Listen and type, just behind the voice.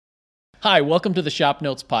Hi, welcome to the Shop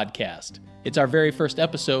Notes podcast. It's our very first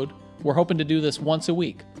episode. We're hoping to do this once a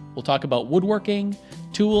week. We'll talk about woodworking,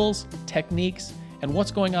 tools, techniques, and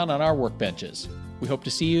what's going on our workbenches. We hope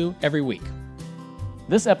to see you every week.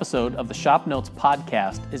 This episode of the Shop Notes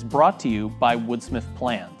podcast is brought to you by Woodsmith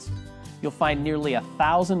Plans. You'll find nearly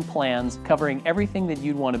 1,000 plans covering everything that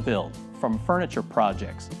you'd want to build, from furniture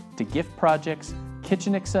projects to gift projects,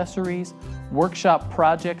 kitchen accessories, workshop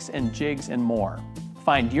projects and jigs, and more.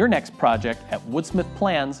 Find your next project at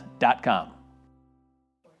woodsmithplans.com.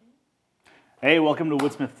 Hey, welcome to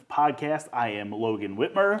Woodsmith Podcast. I am Logan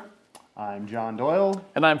Whitmer. I'm John Doyle.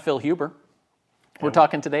 And I'm Phil Huber. We're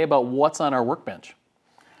talking today about what's on our workbench.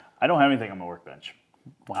 I don't have anything on my workbench.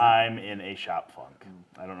 Wow. I'm in a shop funk.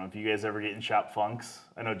 I don't know if you guys ever get in shop funks.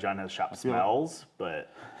 I know John has shop smells,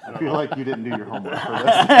 but I feel like you didn't do your homework for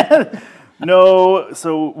this. No,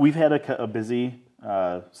 so we've had a busy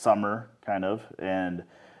summer, kind of, and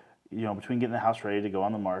between getting the house ready to go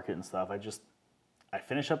on the market and stuff, I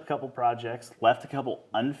finished up a couple projects, left a couple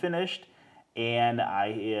unfinished, and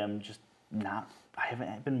I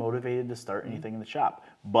haven't been motivated to start anything in the shop,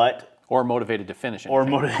 Or motivated to finish anything. Or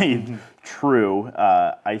motivated, true.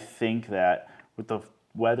 I think that with the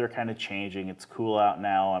weather kind of changing, it's cool out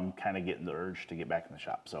now, I'm kind of getting the urge to get back in the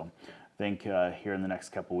shop. So I think here in the next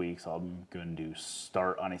couple weeks, I'm going to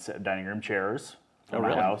start on a set of dining room chairs for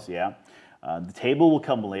my house. Yeah. The table will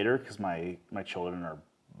come later because my children are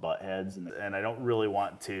butt heads, and I don't really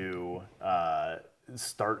want to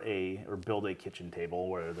build a kitchen table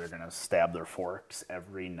where they're going to stab their forks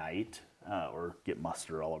every night. Or get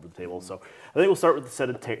mustard all over the table. So I think we'll start with the set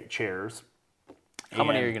of chairs. How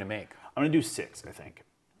many are you going to make? I'm going to do 6, I think.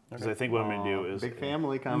 Because I think what I'm going to do is... Big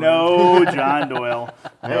family coming. No, John Doyle.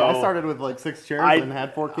 Hey, I started with like 6 chairs and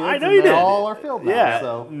had 4 kids. I know and you they did. all are filled now. Yeah.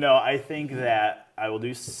 So. No, I think that I will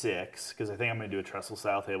do 6 because I think I'm going to do a trestle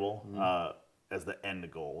style table as the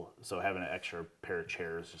end goal. So having an extra pair of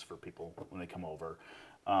chairs just for people when they come over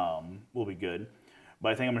will be good.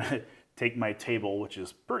 But I think I'm going to take my table, which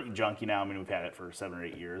is pretty junky now. I mean, we've had it for 7 or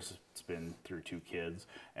 8 years. It's been through 2 kids.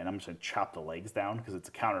 And I'm just going to chop the legs down because it's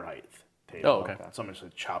a counter height table. Oh, okay. So I'm just going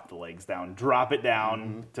to chop the legs down, drop it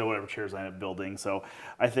down to whatever chairs I end up building. So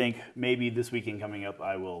I think maybe this weekend coming up,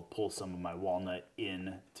 I will pull some of my walnut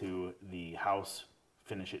into the house,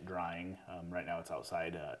 finish it drying. Right now it's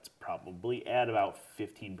outside. It's probably at about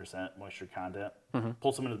 15% moisture content.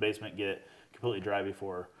 Pull some into the basement, get it completely dry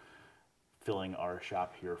before filling our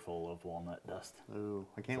shop here full of walnut dust. Ooh,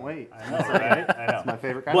 I can't wait. I know, right? I know. It's my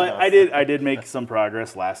favorite kind but of dust. I did make some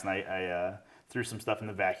progress last night. I threw some stuff in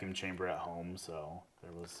the vacuum chamber at home, so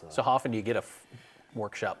there was... So how often do you get a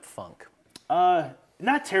workshop funk?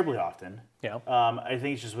 Not terribly often. Yeah. I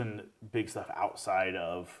think it's just when big stuff outside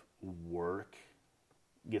of work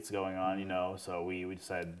gets going on, so we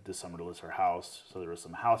decided this summer to list our house, so there were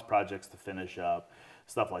some house projects to finish up,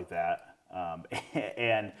 stuff like that.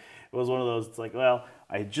 And it was one of those, it's like, well,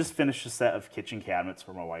 I just finished a set of kitchen cabinets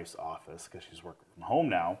for my wife's office because she's working from home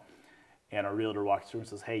now. And our realtor walks through and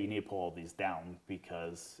says, hey, you need to pull all these down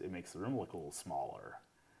because it makes the room look a little smaller.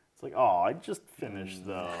 It's like, oh, I just finished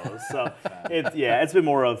those. So it's been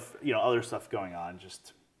more of, other stuff going on,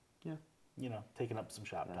 just, taking up some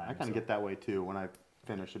shop time. I kind of get that way too when I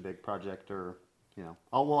finish a big project or...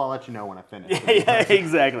 I'll let you know when I finish. Yeah,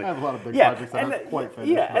 exactly. I have a lot of big projects that aren't quite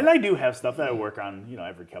finished. Yeah, and I do have stuff that I work on,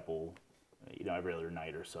 every couple, every other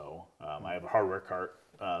night or so. I have a hardware cart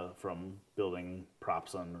from building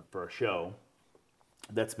props for a show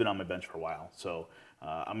that's been on my bench for a while. So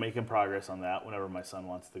I'm making progress on that. Whenever my son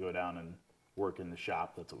wants to go down and work in the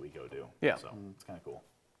shop, that's what we go do. Yeah. So it's kind of cool.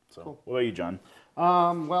 So What about you, John?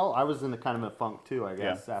 Well, I was in kind of a funk too, I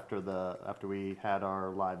guess. Yeah. After we had our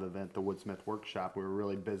live event, the Woodsmith Workshop, we were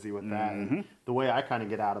really busy with that. And the way I kind of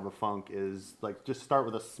get out of a funk is like just start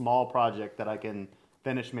with a small project that I can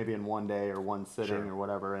finish maybe in one day or one sitting or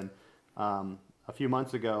whatever. And a few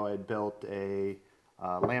months ago, I had built a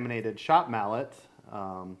laminated shop mallet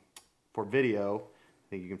for video. I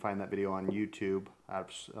think you can find that video on YouTube.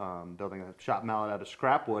 Building a shop mallet out of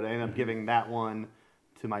scrap wood. I ended up giving that one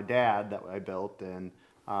to my dad that I built, and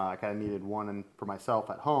I kind of needed one for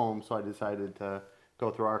myself at home, so I decided to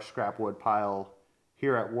go through our scrap wood pile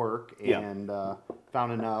here at work and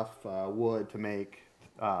found enough wood to make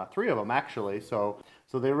 3 of them actually. So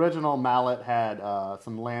the original mallet had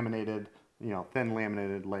some laminated, thin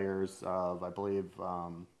laminated layers of, I believe,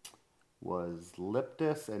 was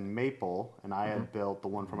Liptus and maple, and I had built the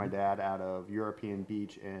one for my dad out of European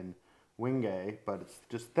beech and Wingay, but it's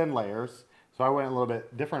just thin layers. So I went a little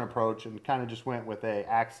bit different approach and kind of just went with a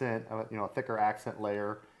thicker accent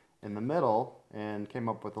layer in the middle and came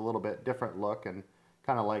up with a little bit different look and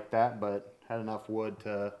kind of like that, but had enough wood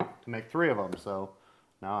to make 3 of them. So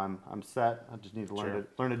now I'm set. I just need to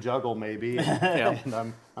learn to juggle maybe,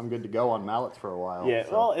 and I'm good to go on mallets for a while. Yeah,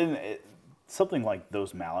 so. well, and something like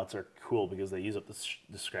those mallets are cool because they use up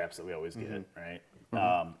the scraps that we always get, right?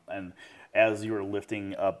 And as you were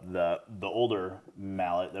lifting up the older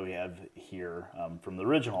mallet that we have here from the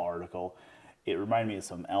original article, it reminded me of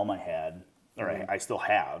some elm I had, or I still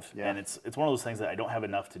have, and it's one of those things that I don't have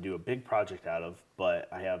enough to do a big project out of, but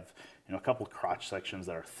I have a couple crotch sections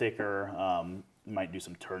that are thicker. Might do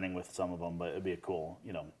some turning with some of them, but it'd be a cool,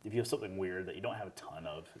 if you have something weird that you don't have a ton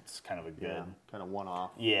of, it's kind of a good, kind of one-off.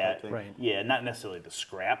 Yeah, right. Yeah, not necessarily the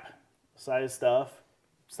scrap size stuff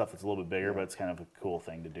that's a little bit bigger, but it's kind of a cool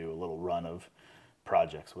thing to do a little run of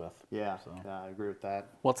projects with. Yeah, I agree with that.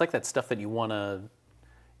 Well, it's like that stuff that you want to,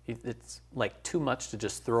 it's like too much to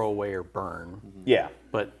just throw away or burn, Yeah,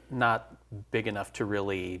 but not big enough to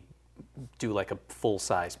really do like a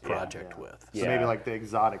full-size project with. So maybe like the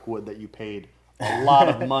exotic wood that you paid a lot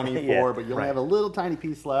of money for, but you only have a little tiny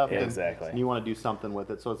piece left. Yeah, and, exactly. And you want to do something with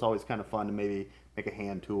it, so it's always kind of fun to maybe make a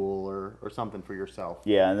hand tool or something for yourself.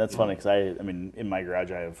 Yeah, and that's funny because I mean, in my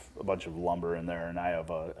garage I have a bunch of lumber in there, and I have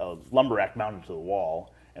a lumber rack mounted to the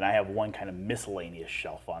wall, and I have one kind of miscellaneous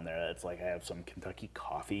shelf on there. That's like I have some Kentucky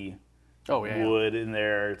coffee wood in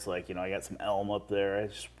there. It's like I got some elm up there.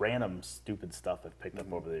 It's just random stupid stuff I've picked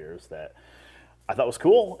up over the years that I thought was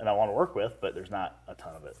cool and I want to work with, but there's not a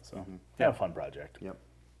ton of it. So kind of a fun project. Yep.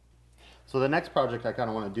 So the next project I kind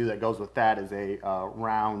of want to do that goes with that is a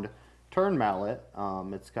round turn mallet.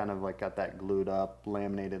 It's kind of like got that glued up,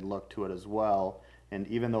 laminated look to it as well. And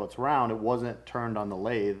even though it's round, it wasn't turned on the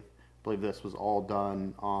lathe. I believe this was all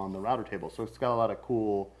done on the router table. So it's got a lot of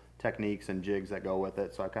cool techniques and jigs that go with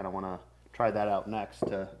it. So I kind of want to try that out next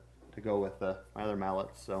to go with my other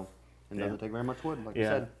mallets. So it doesn't take very much wood, like you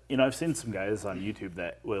said. I've seen some guys on YouTube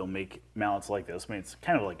that will make mallets like this. I mean, it's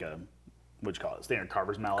kind of like a, what'd you call it, standard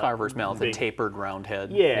carver's mallet? Carver's mallet, the tapered round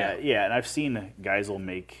head. Yeah, and I've seen guys will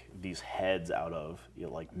make these heads out of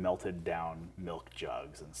like melted down milk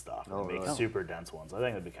jugs and stuff, and make super dense ones. I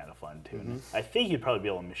think that'd be kind of fun too. And I think you'd probably be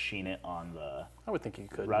able to machine it on the I would think you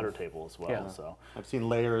could. router table as well. Yeah. So I've seen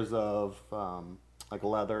layers of like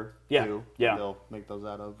leather too. Yeah. They'll make those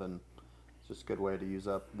out of, and it's just a good way to use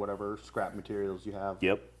up whatever scrap materials you have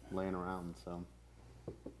laying around. So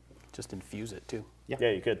Just infuse it too.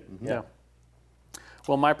 yeah, you could. Yeah.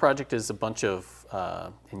 Well, my project is a bunch of,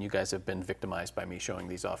 and you guys have been victimized by me showing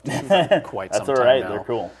these off to you for quite some That's time all right. now. They're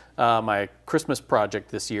cool. My Christmas project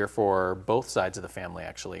this year for both sides of the family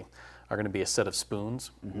actually are going to be a set of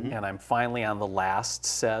spoons, and I'm finally on the last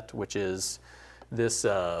set, which is this.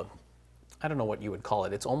 I don't know what you would call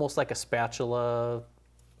it. It's almost like a spatula.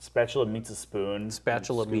 Spatula meets a spoon.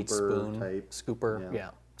 Spatula meets spoon type. scooper. Yeah.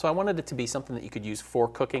 So I wanted it to be something that you could use for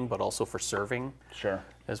cooking, but also for serving. Sure.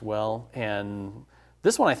 As well, and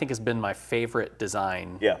this one I think has been my favorite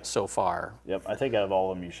design so far. Yep. I think out of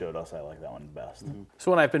all of them you showed us, I like that one the best. So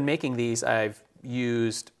when I've been making these, I've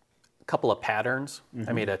used a couple of patterns.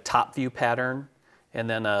 I made a top view pattern and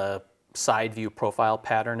then a side view profile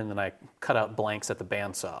pattern, and then I cut out blanks at the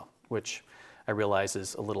bandsaw, which I realize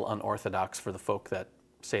is a little unorthodox for the folk that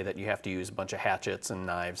say that you have to use a bunch of hatchets and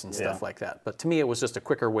knives and stuff like that. But to me, it was just a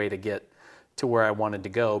quicker way to get to where I wanted to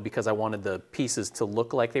go because I wanted the pieces to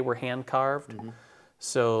look like they were hand carved.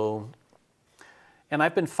 So, and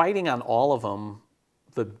I've been fighting on all of them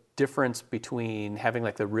the difference between having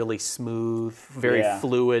like the really smooth, very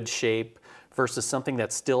fluid shape versus something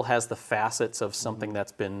that still has the facets of something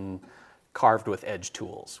that's been carved with edge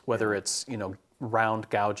tools, whether it's, round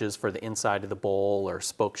gouges for the inside of the bowl or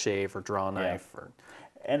spoke shave or draw knife. Or,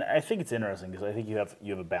 and I think it's interesting because I think you have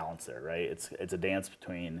a balance there, right? It's a dance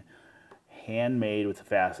between handmade with the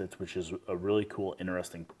facets, which is a really cool,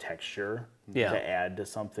 interesting texture to add to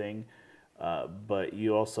something. But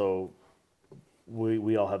you also,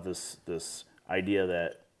 we all have this idea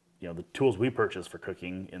that the tools we purchase for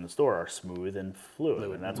cooking in the store are smooth and fluid.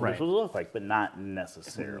 And that's what it's supposed to look like, but not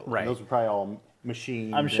necessarily. Right. those are probably all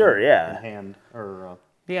machined. I'm sure, and hand or.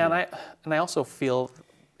 and I also feel,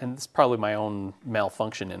 and this is probably my own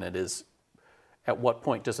malfunction in it, is at what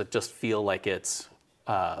point does it just feel like it's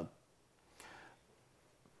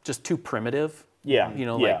just too primitive? Yeah.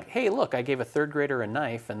 Like, hey, look, I gave a third grader a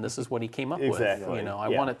knife, and this is what he came up with. I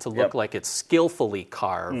want it to look like it's skillfully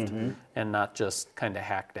carved and not just kind of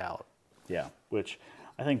hacked out. Yeah, which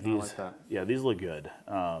I think these, like that. These look good.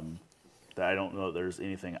 I don't know that there's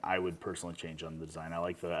anything I would personally change on the design. I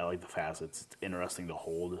like the facets. It's interesting to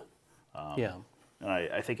hold. And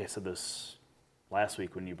I think I said this last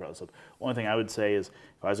week when you brought this up. One thing I would say is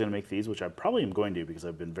if I was going to make these, which I probably am going to because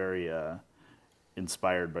I've been very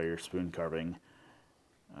inspired by your spoon carving.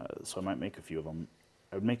 So I might make a few of them.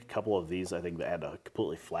 I would make a couple of these, I think, that had a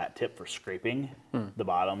completely flat tip for scraping the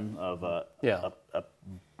bottom of a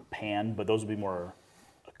pan, but those would be more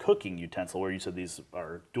a cooking utensil, where you said these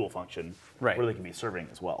are dual function, Right. where they can be serving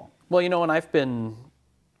as well. Well, and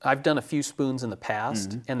I've done a few spoons in the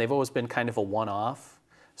past, and they've always been kind of a one-off.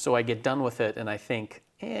 So I get done with it, and I think,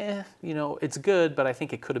 it's good, but I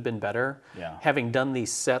think it could have been better. Yeah. Having done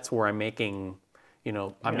these sets where I'm making,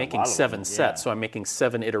 I'm making lot of 7 them, sets, yeah. so I'm making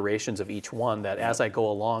 7 iterations of each one, that as I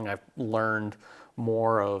go along, I've learned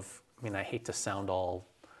more of, I hate to sound all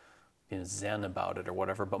zen about it or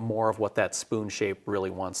whatever, but more of what that spoon shape really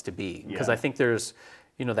wants to be. Because Yeah. I think there's,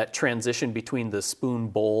 that transition between the spoon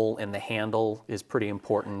bowl and the handle is pretty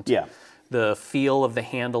important. Yeah. The feel of the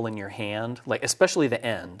handle in your hand, like especially the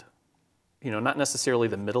end, not necessarily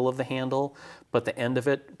the middle of the handle, but the end of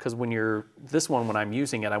it. Because when I'm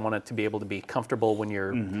using it, I want it to be able to be comfortable when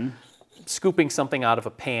you're scooping something out of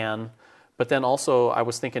a pan. But then also, I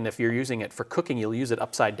was thinking, if you're using it for cooking, you'll use it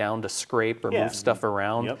upside down to scrape or move stuff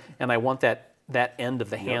around. Yep. And I want that end of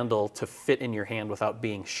the handle to fit in your hand without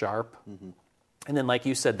being sharp. And then, like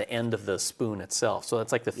you said, the end of the spoon itself. So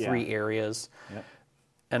that's like the 3 areas. Yep.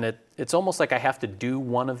 And it's almost like I have to do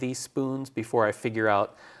one of these spoons before I figure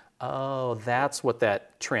out, oh, that's what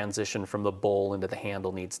that transition from the bowl into the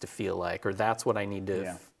handle needs to feel like, or that's what I need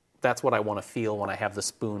to, that's what I want to feel when I have the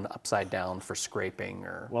spoon upside down for scraping.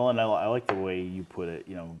 Or Well, and I like the way you put it,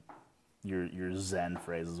 your Zen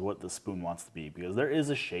phrase is what the spoon wants to be, because there is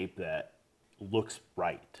a shape that looks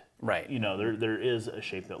right. Right. There is a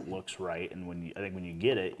shape that looks right, and when you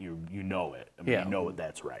get it, you know it. You know it,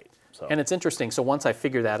 that's right. So. And it's interesting. So once I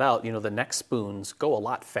figure that out, the next spoons go a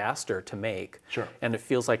lot faster to make. Sure. And it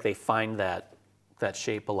feels like they find that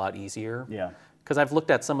shape a lot easier. Yeah. Because I've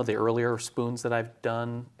looked at some of the earlier spoons that I've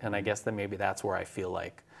done, and I guess that maybe that's where I feel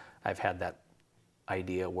like I've had that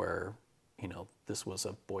idea where, this was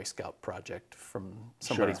a Boy Scout project from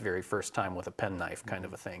somebody's very first time with a penknife kind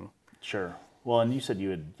of a thing. Sure. Well, and you said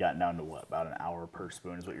you had gotten down to about an hour per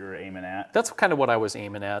spoon is what you were aiming at? That's kind of what I was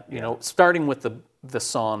aiming at, starting with the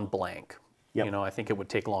sawn blank. Yep. I think it would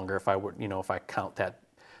take longer if I were, if I count that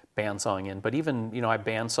bandsawing in. But even, I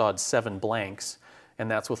bandsawed 7 blanks,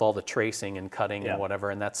 and that's with all the tracing and cutting and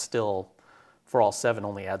whatever, and that's still, for all 7,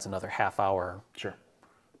 only adds another half hour. Sure.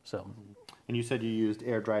 So. And you said you used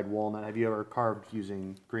air-dried walnut. Have you ever carved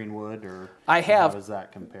using green wood, or I have. How does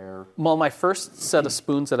that compare? Well, my first set of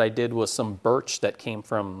spoons that I did was some birch that came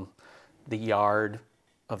from the yard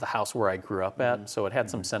of the house where I grew up at, so it had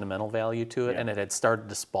some sentimental value to it, and it had started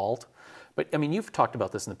to spalt. But, you've talked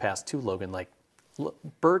about this in the past too, Logan, like,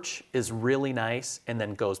 birch is really nice and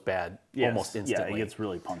then goes bad almost instantly. Yeah, it gets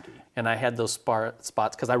really punky. And I had those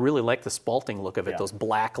spots because I really like the spalting look of it, Yeah. those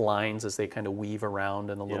black lines as they kind of weave around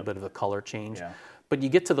and a little bit of a color change. Yeah. But you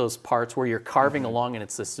get to those parts where you're carving along and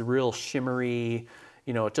it's this real shimmery,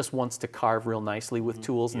 it just wants to carve real nicely with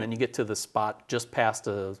tools. And then you get to the spot just past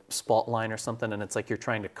a spalt line or something, and it's like you're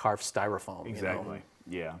trying to carve styrofoam. Exactly.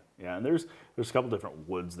 Yeah. And there's a couple different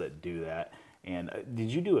woods that do that. And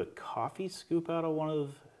did you do a coffee scoop out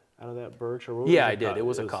of that birch? Or what was I did. It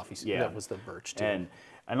was a coffee scoop. Yeah. That was the birch too. And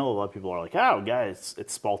I know a lot of people are like, "Oh, guys,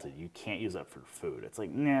 it's spalted. You can't use that for food." It's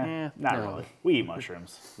like, not really. We eat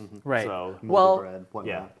mushrooms, right. So, Moldy bread,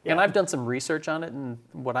 whatnot. yeah. And I've done some research on it, and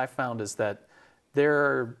what I found is that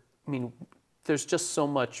there's so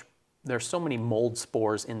many mold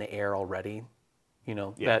spores in the air already,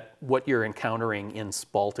 that what you're encountering in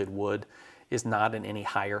spalted wood is not in any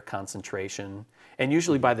higher concentration. And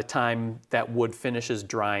usually by the time that wood finishes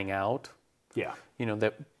drying out,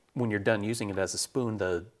 that when you're done using it as a spoon,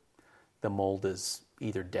 the mold is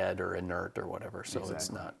either dead or inert or whatever, so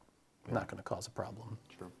it's not going to cause a problem.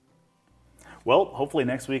 True. Well, hopefully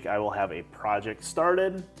next week I will have a project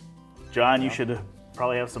started. John, you should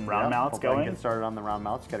probably have some round mounts hopefully I going. can get started on the round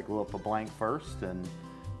mounts. Got to glue up a blank first, and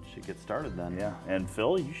should get started then. Yeah, and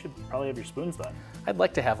Phil, you should probably have your spoons done. I'd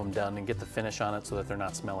like to have them done and get the finish on it so that they're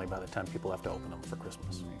not smelly by the time people have to open them for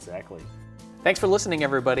Christmas. Exactly. Thanks for listening,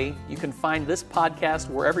 everybody. You can find this podcast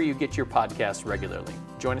wherever you get your podcasts regularly.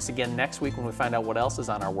 Join us again next week when we find out what else is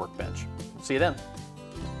on our workbench. See you then.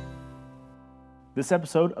 This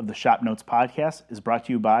episode of the Shop Notes Podcast is brought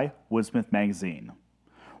to you by Woodsmith Magazine.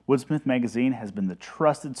 Woodsmith Magazine has been the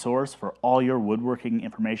trusted source for all your woodworking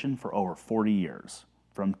information for over 40 years.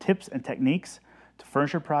 From tips and techniques to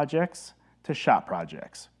furniture projects to shop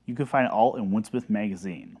projects, you can find it all in Woodsmith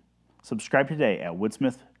Magazine. Subscribe today at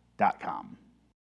woodsmith.com.